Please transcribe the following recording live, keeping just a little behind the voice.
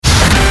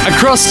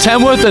Across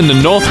Tamworth and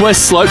the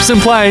Northwest Slopes and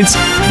Plains,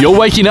 you're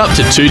waking up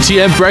to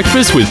 2TM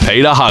Breakfast with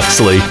Peter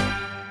Huxley.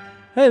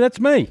 Hey, that's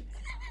me.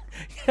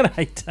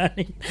 G'day,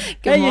 Tony.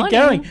 Good How morning. you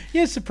going?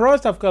 Yeah,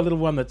 surprised I've got a little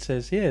one that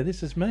says, yeah,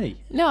 this is me.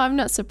 No, I'm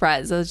not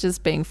surprised. I was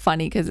just being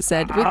funny because it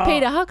said, with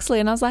Peter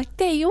Huxley, and I was like,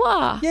 there you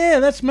are. Yeah,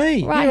 that's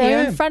me. Right I here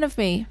in am. front of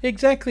me.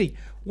 Exactly.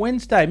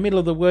 Wednesday, middle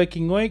of the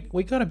working week.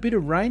 We got a bit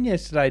of rain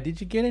yesterday. Did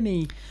you get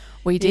any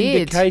We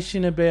did.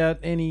 indication about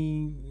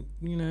any,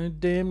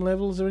 dam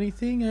levels or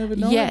anything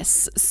overnight?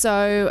 Yes.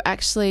 So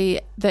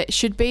actually, there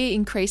should be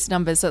increased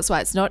numbers. That's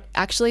why it's not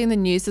actually in the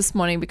news this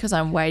morning because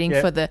I'm waiting Yeah.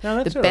 for the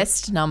No, that's all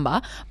best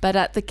number. But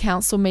at the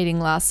council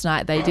meeting last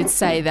night, they did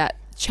say that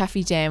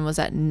Chaffey Dam was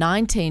at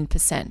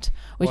 19%,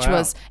 which Wow.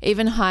 was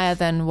even higher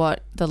than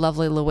what the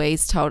lovely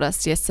Louise told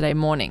us yesterday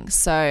morning.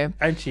 So,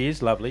 And she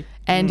is lovely.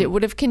 and it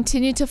would have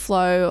continued to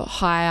flow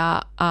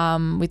higher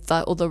with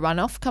all the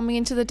runoff coming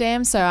into the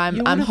dam. So You I'm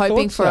would have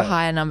hoping thought for a so.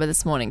 higher number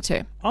this morning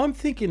too. I'm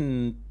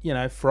thinking,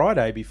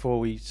 Friday before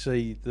we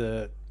see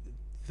the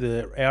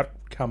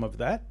outcome of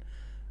that.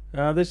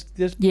 There's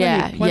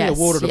plenty of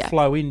water to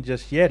flow in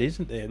just yet,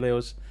 isn't there? There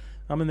was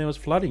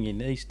flooding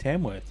in East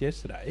Tamworth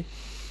yesterday.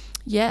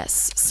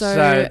 Yes. So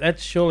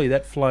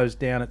that flows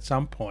down at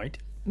some point.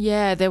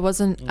 Yeah, there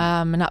wasn't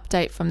an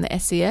update from the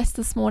SES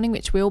this morning,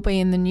 which will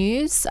be in the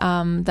news,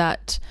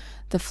 that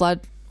the flood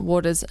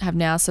waters have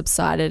now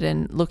subsided,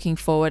 and looking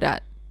forward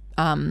at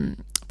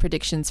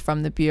predictions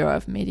from the Bureau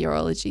of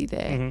Meteorology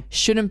there.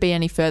 Shouldn't be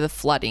any further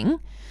flooding.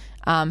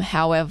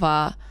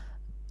 However,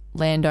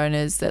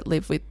 landowners that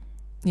live with,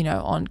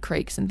 on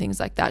creeks and things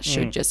like that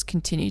should just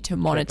continue to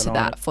monitor an eye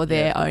on that it. for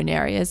their own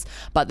areas.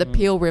 But the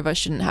Peel River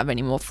shouldn't have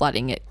any more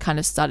flooding. It kind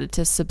of started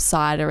to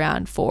subside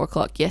around 4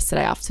 o'clock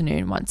yesterday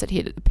afternoon once it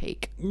hit at the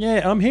peak.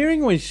 Yeah, I'm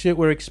hearing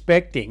we're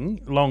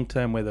expecting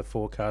long-term weather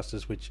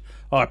forecasters, which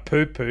I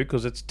poo-poo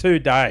because it's 2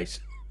 days.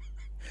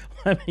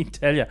 Let me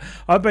tell you,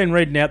 I've been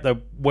reading out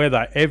the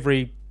weather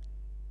every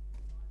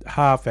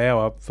half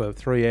hour for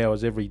 3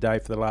 hours every day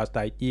for the last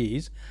 8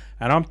 years,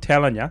 and I'm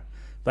telling you,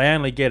 they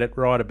only get it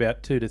right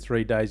about 2 to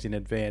 3 days in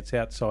advance.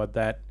 Outside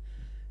that,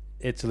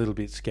 it's a little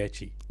bit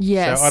sketchy.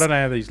 Yes. So I don't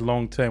know how these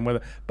long-term weather,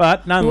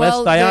 but nonetheless,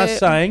 Well, they are the-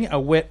 saying a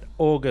wet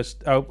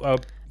August.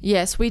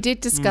 Yes, we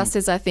did discuss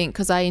this, I think,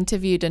 because I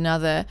interviewed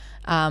another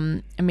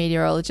a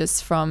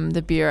meteorologist from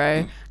the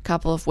Bureau a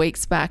couple of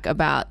weeks back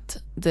about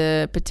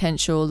the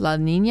potential La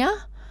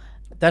Nina.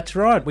 That's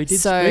right. We did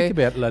So speak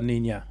about La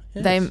Nina.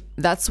 Yes.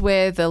 That's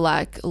where the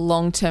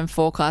long-term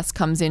forecast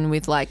comes in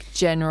with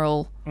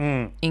general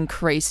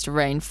increased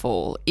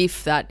rainfall,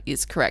 if that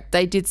is correct.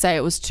 They did say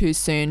it was too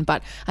soon,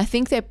 but I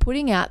think they're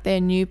putting out their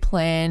new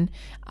plan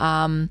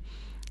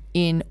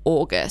in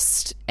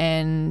August,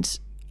 and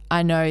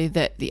I know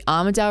that the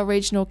Armidale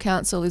Regional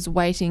Council is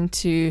waiting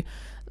to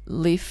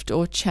lift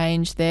or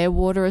change their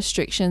water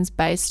restrictions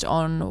based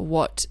on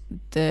what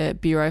the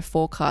Bureau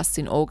forecasts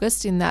in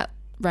August in that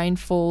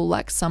rainfall,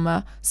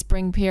 summer,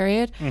 spring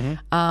period.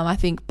 I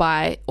think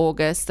by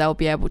August they'll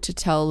be able to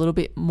tell a little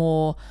bit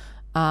more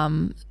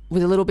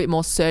with a little bit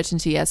more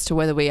certainty as to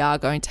whether we are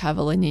going to have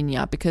a La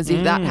Nina, because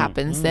if that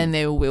happens, then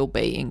there will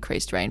be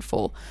increased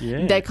rainfall.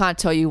 Yeah. They can't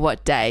tell you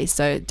what day,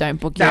 so don't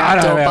book your I don't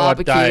outdoor know what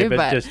barbecue. day,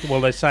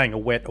 but they're saying a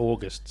wet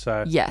August.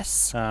 So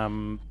yes.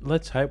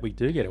 let's hope we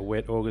do get a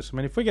wet August. I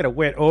mean, if we get a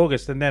wet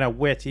August and then a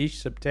wet-ish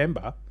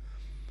September,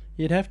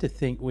 you'd have to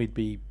think we'd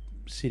be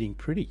sitting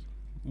pretty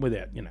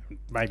without,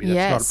 maybe that's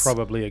Yes. not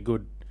probably a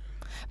good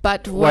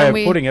But way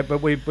when of putting it,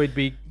 but we'd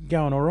be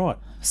going all right.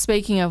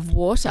 Speaking of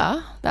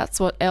water, that's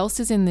what else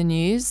is in the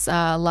news.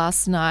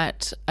 Last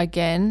night,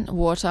 again,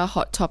 water,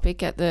 hot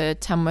topic at the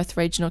Tamworth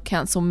Regional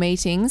Council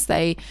meetings.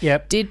 They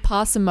did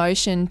pass a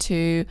motion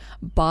to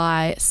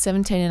buy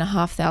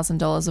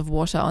 $17,500 of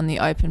water on the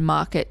open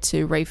market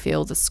to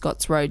refill the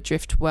Scotts Road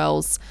drift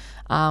wells,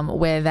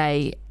 where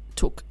they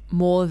took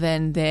more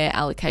than their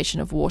allocation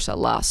of water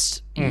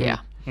last year.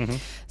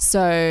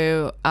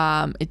 So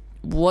it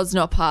was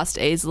not passed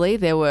easily.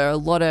 There were a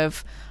lot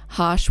of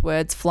harsh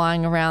words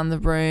flying around the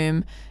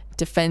room,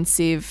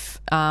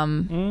 defensive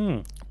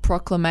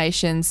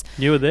proclamations.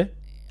 You were there?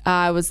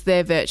 I was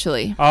there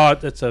virtually. Oh,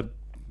 it's a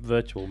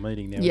virtual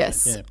meeting now.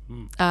 Yes. Isn't it?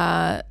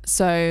 Yeah.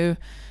 So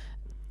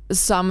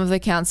some of the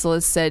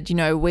councillors said,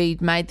 we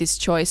made this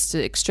choice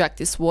to extract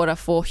this water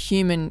for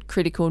human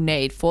critical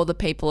need for the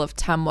people of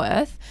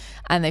Tamworth,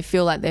 and they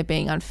feel like they're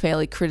being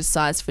unfairly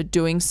criticised for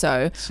doing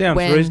so. Sounds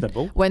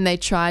reasonable. When they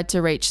tried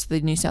to reach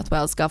the New South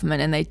Wales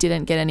government and they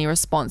didn't get any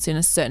response in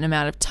a certain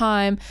amount of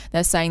time,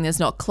 they're saying there's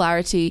not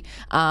clarity.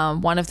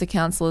 One of the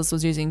councillors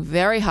was using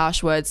very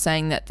harsh words,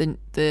 saying that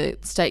the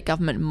state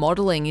government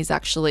modelling is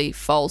actually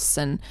false,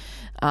 and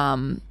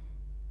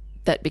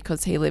that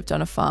because he lived on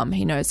a farm,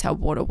 he knows how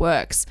water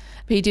works.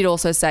 But he did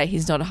also say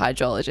he's not a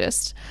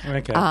hydrologist.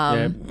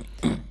 Okay.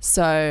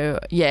 So,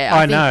 yeah.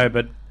 I know,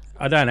 but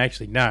I don't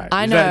actually know.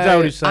 I Is know. that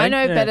what he's saying? I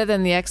know Yeah. better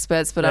than the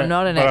experts, but I'm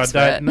not an But I expert.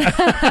 don't know.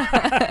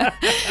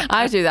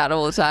 I do that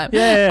all the time.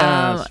 Yeah,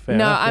 that's fair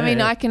no, enough. I mean,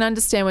 Yeah. I can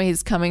understand where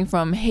he's coming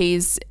from.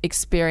 His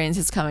experience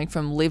is coming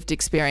from lived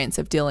experience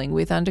of dealing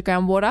with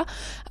underground water.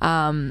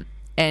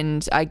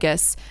 and I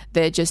guess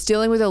they're just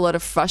dealing with a lot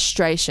of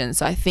frustration.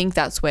 So I think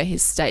that's where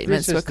his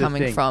statements were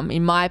coming from.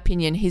 In my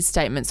opinion, his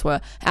statements were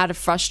out of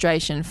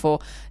frustration for,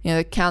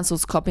 the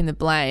council's copping the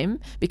blame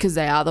because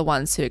they are the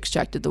ones who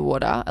extracted the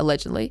water,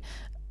 allegedly.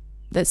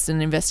 There's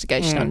an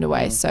investigation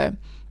underway, so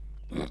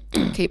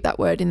keep that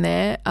word in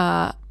there.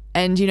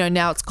 And,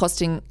 now it's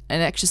costing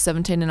an extra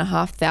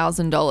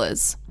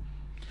 $17,500.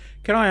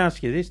 Can I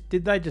ask you this?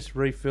 Did they just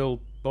refill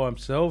by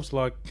themselves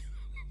like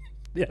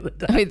the other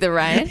day? With the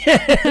rain?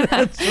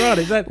 That's right.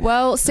 Is that...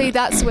 Well, see,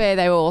 that's where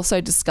they were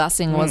also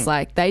discussing was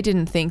like they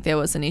didn't think there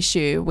was an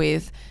issue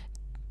with,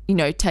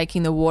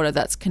 taking the water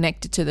that's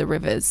connected to the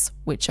rivers,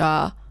 which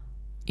are,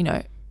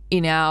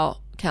 in our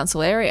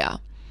council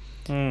area.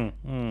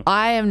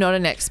 I am not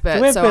an expert,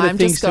 Do we have so better I'm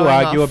things just to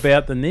going argue off.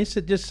 about than this?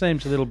 It just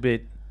seems a little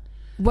bit...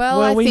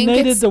 Well, I we think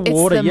needed it's the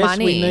water. the Yes,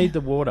 money. we need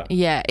the water.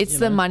 Yeah, it's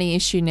the money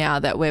issue now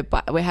that we're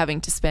having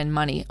to spend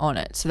money on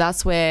it. So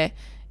that's where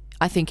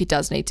I think it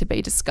does need to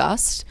be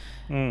discussed.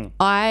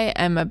 I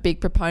am a big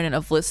proponent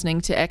of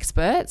listening to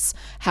experts.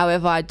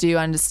 However, I do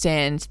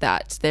understand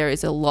that there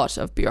is a lot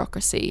of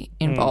bureaucracy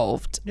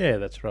involved. Yeah,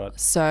 that's right.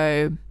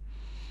 So,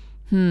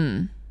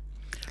 I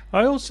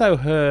also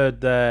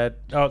heard that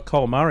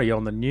Cole Murray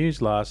on the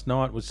news last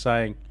night was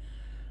saying,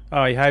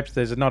 he hopes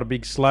there's not a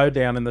big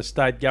slowdown in the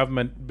state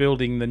government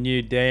building the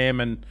new dam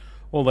and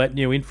all that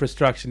new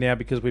infrastructure now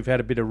because we've had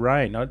a bit of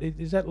rain.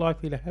 Is that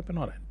likely to happen?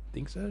 I don't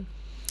think so.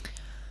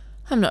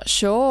 I'm not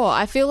sure.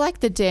 I feel like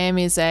the dam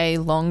is a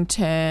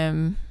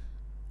long-term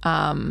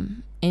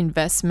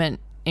investment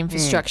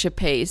infrastructure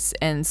piece,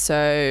 and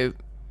so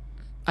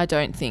I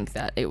don't think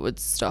that it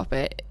would stop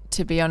it.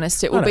 To be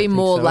honest, it would be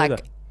more like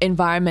either.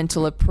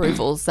 Environmental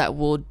approvals that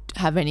would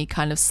have any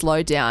kind of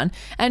slowdown,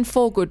 and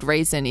for good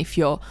reason. If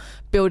you're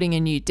building a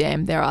new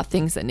dam, there are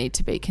things that need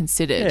to be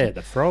considered. Yeah,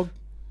 the frog.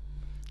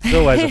 There's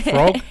always a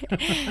frog.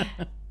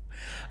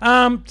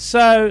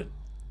 So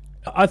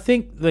I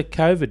think the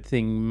COVID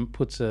thing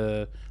puts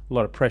a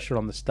lot of pressure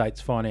on the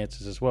state's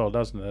finances as well,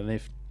 doesn't it? And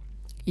if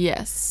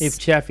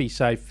Chaffey,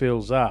 say,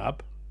 fills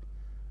up,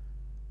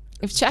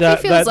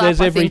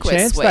 there's every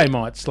chance they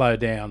might slow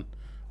down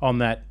on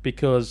that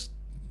because,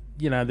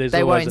 there's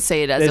they always won't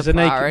see it as a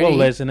priority.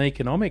 There's an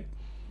economic,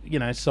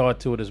 side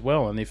to it as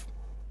well. And if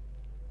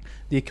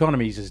the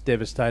economy is as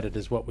devastated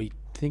as what we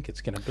think it's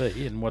going to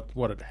be and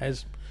what it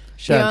has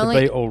shown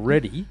to be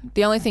already.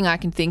 The only thing I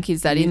can think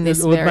is that in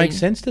this it would make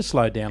sense to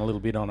slow down a little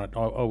bit on it,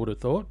 I would have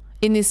thought.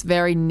 In this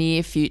very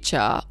near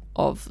future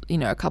of,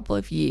 a couple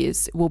of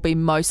years, will be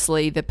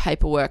mostly the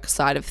paperwork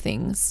side of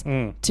things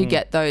to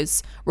get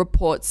those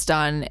reports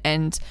done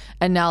and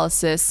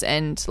analysis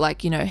and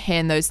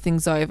hand those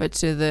things over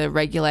to the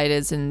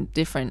regulators and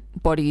different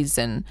bodies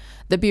and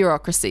the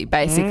bureaucracy,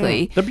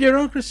 basically. The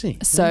bureaucracy.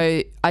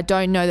 So I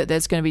don't know that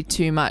there's going to be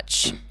too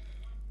much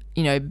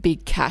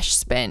big cash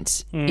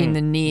spent in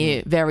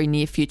the very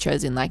near future,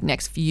 as in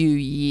next few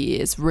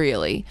years,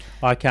 really.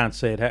 I can't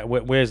see it.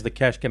 Where's the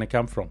cash going to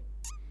come from?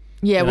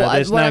 Yeah,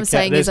 what I'm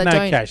saying is there's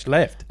no cash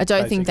left. I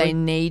don't think they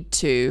need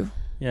to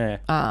do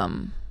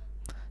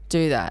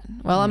that.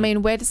 Well, I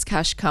mean, where does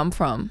cash come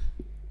from?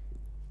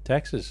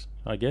 Taxes,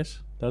 I guess.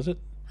 Does it?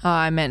 Oh,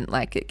 I meant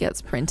it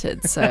gets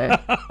printed, so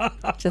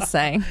just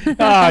saying.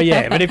 Oh,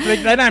 yeah, but if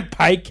they don't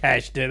pay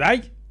cash, do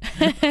they?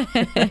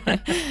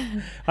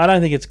 I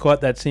don't think it's quite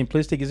that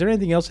simplistic. Is there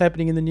anything else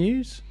happening in the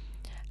news?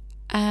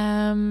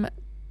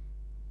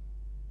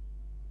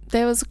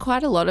 There was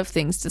quite a lot of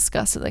things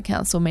discussed at the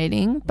council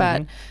meeting,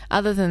 but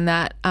other than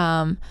that,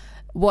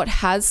 what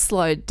has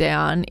slowed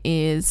down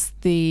is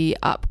the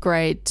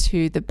upgrade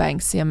to the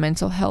Banksia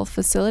mental health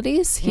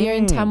facilities here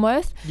in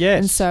Tamworth.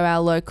 Yes. And so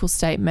our local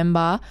state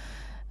member,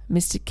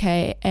 Mr.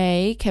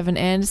 Kevin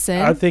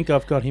Anderson. I think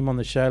I've got him on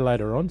the show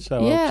later on, so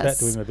I'll chat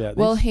to him about this.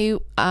 Well,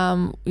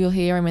 you'll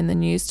hear him in the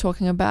news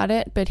talking about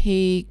it, but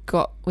he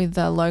got with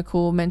the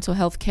local mental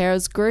health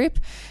carers group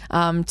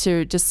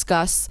to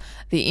discuss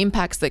the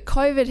impacts that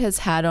COVID has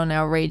had on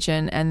our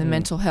region and the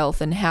mental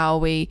health and how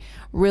we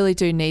really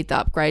do need the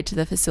upgrade to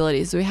the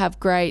facilities. We have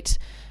great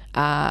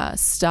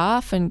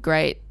staff and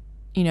great,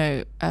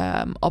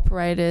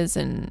 operators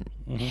and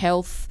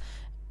health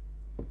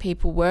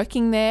people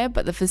working there,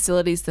 but the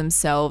facilities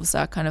themselves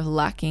are kind of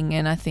lacking,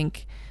 and I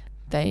think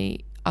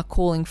they are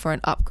calling for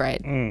an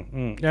upgrade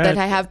that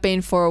they have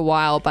been for a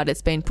while, but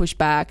it's been pushed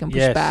back and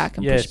pushed back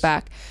and pushed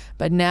back.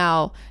 But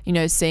now,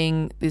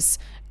 seeing this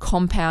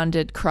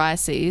compounded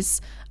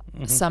crises,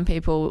 some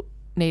people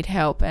need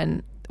help,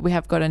 and we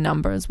have got a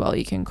number as well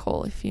you can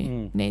call if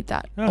you need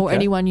that, or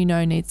anyone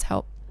needs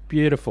help.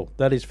 Beautiful.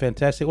 That is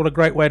fantastic. What a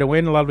great way to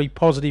end. A lovely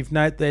positive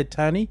note there,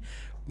 Tony.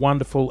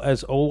 Wonderful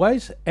as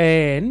always,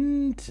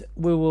 and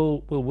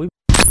will we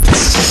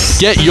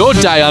get your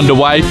day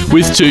underway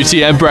with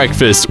 2TM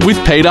Breakfast with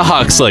Peter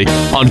Huxley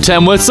on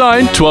Tamworth's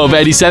own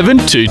 1287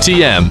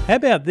 2TM. How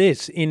about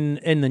this? In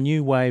the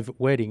New Wave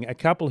wedding, a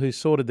couple who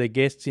sorted their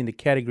guests into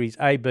categories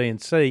A, B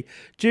and C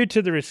due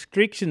to the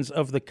restrictions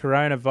of the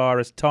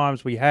coronavirus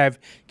times we have,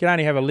 can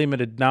only have a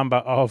limited number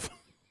of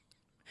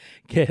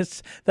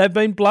guests. They've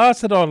been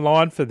blasted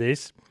online for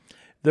this.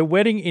 The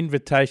wedding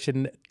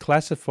invitation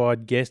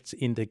classified guests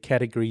into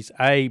categories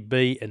A,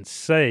 B and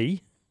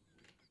C.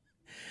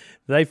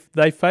 They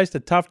faced a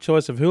tough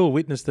choice of who will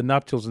witness the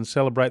nuptials and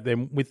celebrate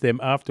them with them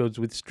afterwards,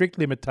 with strict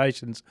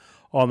limitations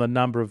on the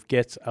number of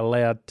guests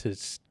allowed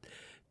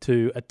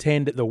to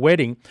attend the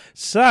wedding.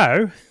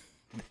 So,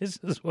 this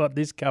is what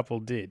this couple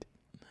did.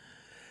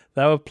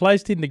 They were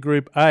placed into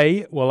Group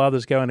A, while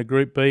others go into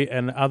Group B,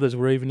 and others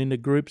were even into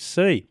Group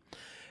C.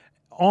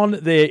 On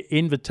their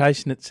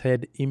invitation, it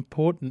said,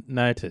 important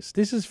notice.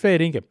 This is fair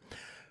dinkum.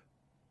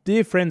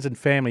 Dear friends and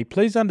family,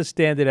 please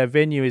understand that our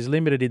venue is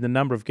limited in the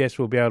number of guests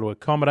we'll be able to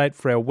accommodate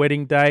for our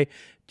wedding day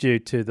due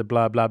to the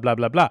blah, blah, blah,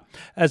 blah, blah.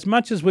 As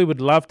much as we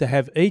would love to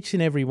have each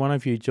and every one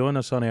of you join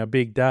us on our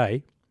big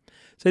day.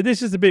 So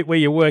this is the bit where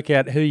you work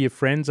out who your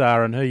friends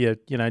are and who your,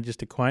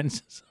 just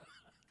acquaintances are.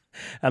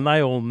 And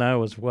they all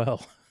know as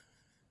well.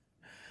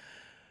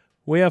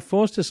 We are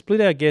forced to split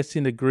our guests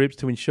into groups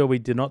to ensure we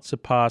do not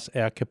surpass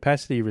our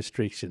capacity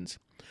restrictions.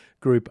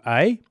 Group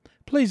A,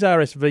 please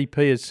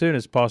RSVP as soon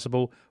as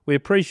possible. We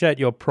appreciate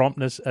your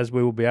promptness as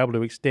we will be able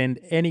to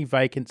extend any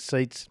vacant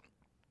seats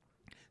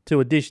to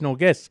additional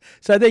guests.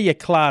 So they're your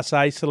Class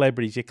A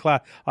celebrities,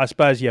 I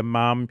suppose your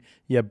mum,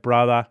 your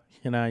brother,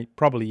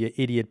 probably your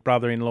idiot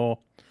brother-in-law.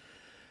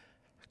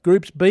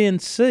 Groups B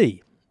and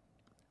C,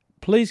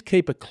 please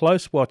keep a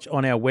close watch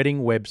on our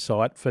wedding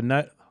website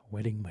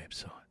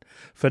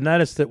for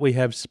notice that we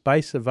have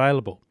space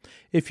available.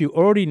 If you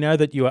already know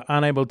that you are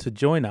unable to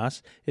join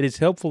us, it is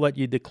helpful that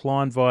you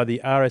decline via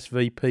the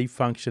RSVP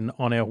function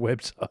on our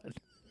website.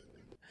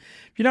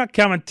 If you're not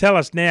come and tell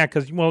us now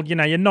because,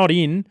 you're not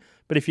in,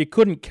 but if you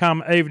couldn't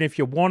come even if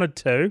you wanted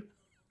to,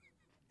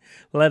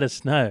 let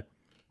us know.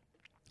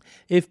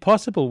 If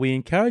possible, we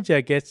encourage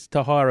our guests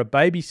to hire a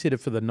babysitter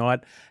for the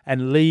night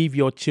and leave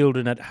your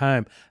children at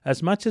home.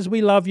 As much as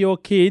we love your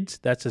kids,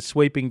 that's a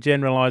sweeping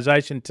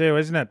generalisation too,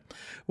 isn't it?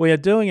 We are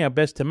doing our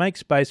best to make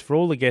space for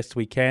all the guests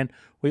we can.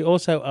 We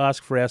also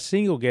ask for our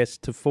single guests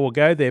to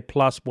forego their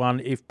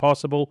 +1 if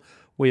possible.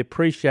 We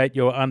appreciate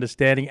your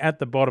understanding. At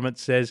the bottom it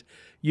says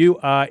you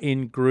are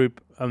in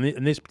group,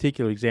 in this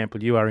particular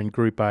example, you are in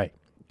Group A.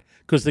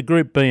 Because the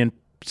Group B and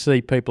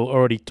C people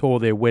already tore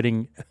their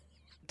wedding...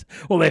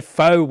 their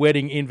faux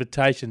wedding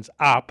invitations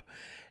up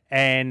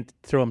and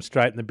threw them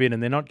straight in the bin,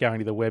 and they're not going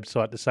to the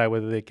website to say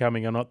whether they're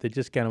coming or not. They're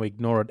just going to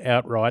ignore it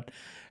outright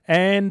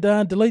and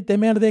delete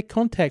them out of their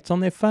contacts on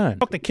their phone.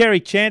 Dr. Kerry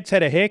Chance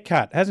had a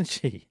haircut, hasn't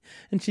she?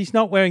 And she's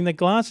not wearing the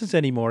glasses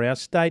anymore, our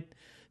state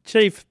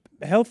chief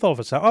health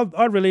officer.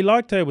 I really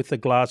liked her with the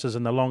glasses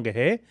and the longer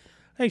hair.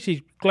 I think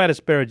she's Gladys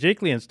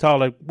Berejiklian's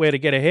told her where to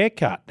get a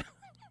haircut.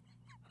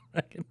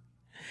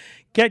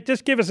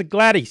 Just give us a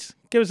Gladys.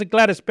 Give us a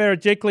Gladys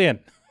Berejiklian.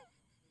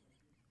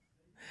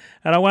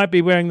 And I won't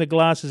be wearing the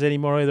glasses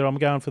anymore either. I'm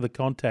going for the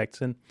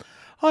contacts. And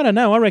I don't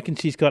know. I reckon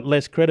she's got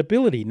less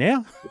credibility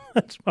now.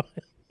 That's right.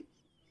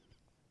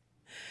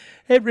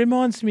 It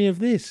reminds me of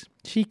this.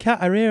 She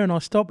cut her hair and I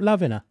stopped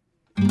loving her.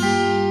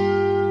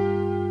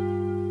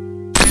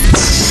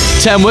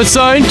 Tamworth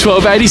Zone,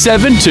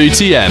 1287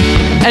 2TM.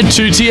 And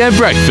 2TM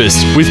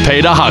Breakfast with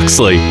Peter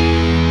Huxley.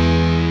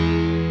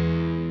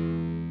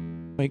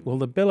 Well,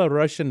 the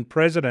Belarusian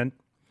president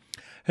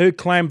who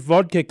claimed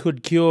vodka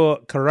could cure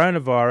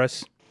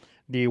coronavirus,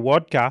 the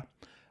vodka,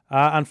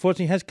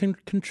 unfortunately has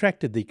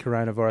contracted the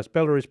coronavirus.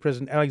 Belarus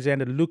President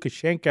Alexander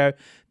Lukashenko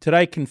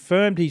today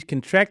confirmed he's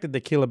contracted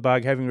the killer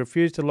bug, having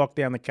refused to lock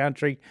down the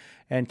country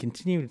and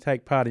continuing to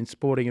take part in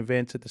sporting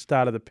events at the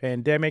start of the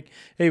pandemic.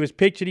 He was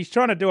pictured, he's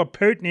trying to do a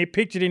Putin here,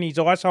 pictured in his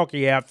ice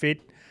hockey outfit.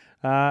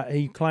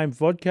 He claimed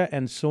vodka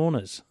and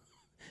saunas.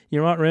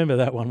 You might remember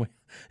that one. I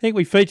think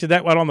we featured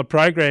that one on the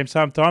program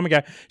some time ago.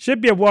 Should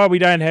be a why we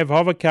don't have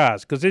hover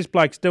cars, because this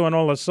bloke's doing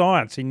all the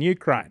science in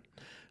Ukraine.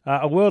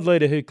 A world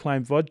leader who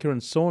claimed vodka and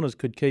saunas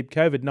could keep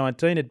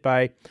COVID-19 at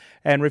bay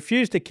and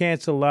refused to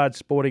cancel large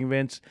sporting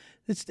events.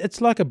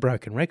 It's like a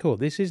broken record,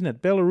 this, isn't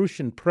it?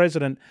 Belarusian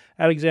President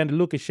Alexander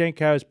Lukashenko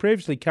has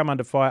previously come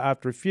under fire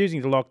after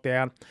refusing to lock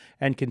down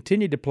and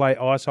continued to play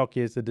ice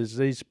hockey as the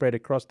disease spread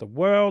across the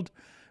world.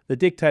 The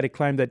dictator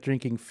claimed that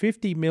drinking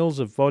 50 mils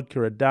of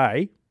vodka a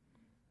day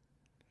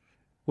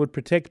would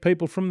protect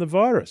people from the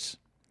virus.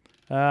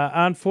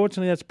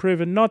 Unfortunately, that's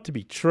proven not to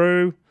be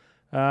true.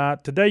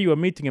 Today you are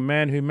meeting a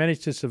man who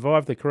managed to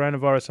survive the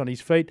coronavirus on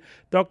his feet.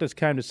 Doctors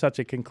came to such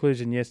a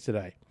conclusion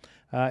yesterday.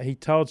 He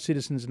told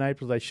citizens in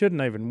April they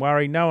shouldn't even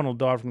worry. No one will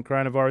die from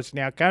coronavirus in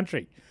our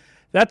country.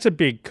 That's a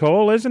big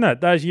call, isn't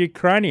it? Those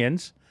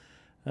Ukrainians.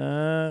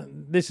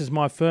 This is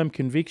my firm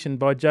conviction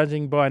by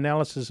judging by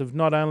analysis of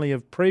not only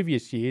of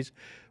previous years.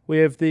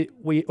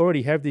 We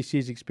already have this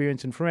year's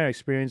experience, and from our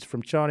experience,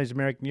 from Chinese,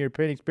 American,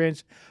 European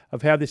experience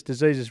of how this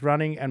disease is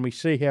running, and we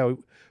see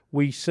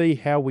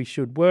how we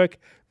should work.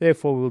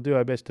 Therefore, we'll do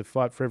our best to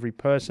fight for every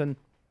person.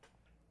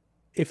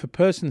 If a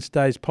person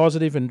stays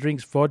positive and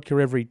drinks vodka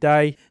every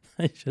day,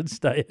 they should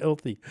stay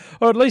healthy.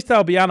 Or at least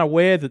they'll be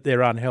unaware that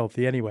they're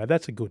unhealthy anyway.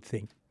 That's a good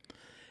thing.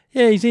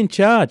 Yeah, he's in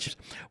charge.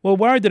 Well,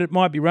 worried that it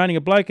might be raining,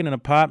 a bloke in an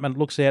apartment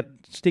looks out,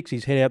 sticks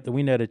his head out the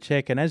window to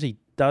check, and as he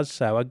does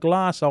so, a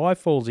glass eye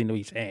falls into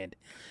his hand.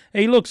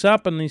 He looks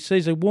up and he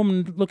sees a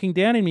woman looking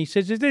down at him. He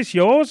says, "Is this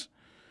yours?"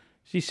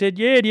 She said,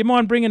 "Yeah, do you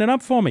mind bringing it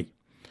up for me?"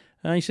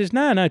 He says,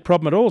 no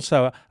problem at all.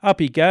 So up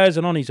he goes,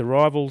 and on his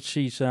arrival,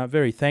 she's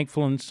very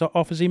thankful and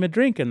offers him a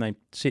drink, and they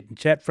sit and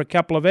chat for a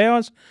couple of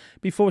hours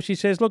before she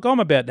says, "Look, I'm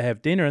about to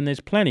have dinner and there's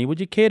plenty. Would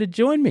you care to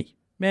join me?"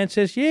 Man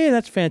says, "Yeah,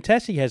 that's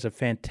fantastic." He has a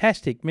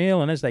fantastic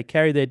meal, and as they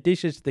carry their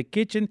dishes to the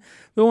kitchen,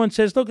 the woman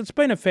says, "Look, it's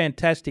been a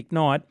fantastic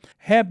night.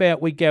 How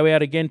about we go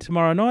out again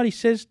tomorrow night?" He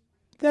says,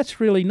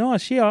 "That's really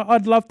nice. Yeah,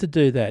 I'd love to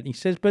do that." He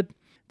says, "But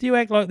do you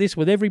act like this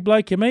with every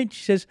bloke you meet?"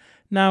 She says,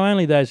 "No,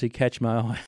 only those who catch my eye."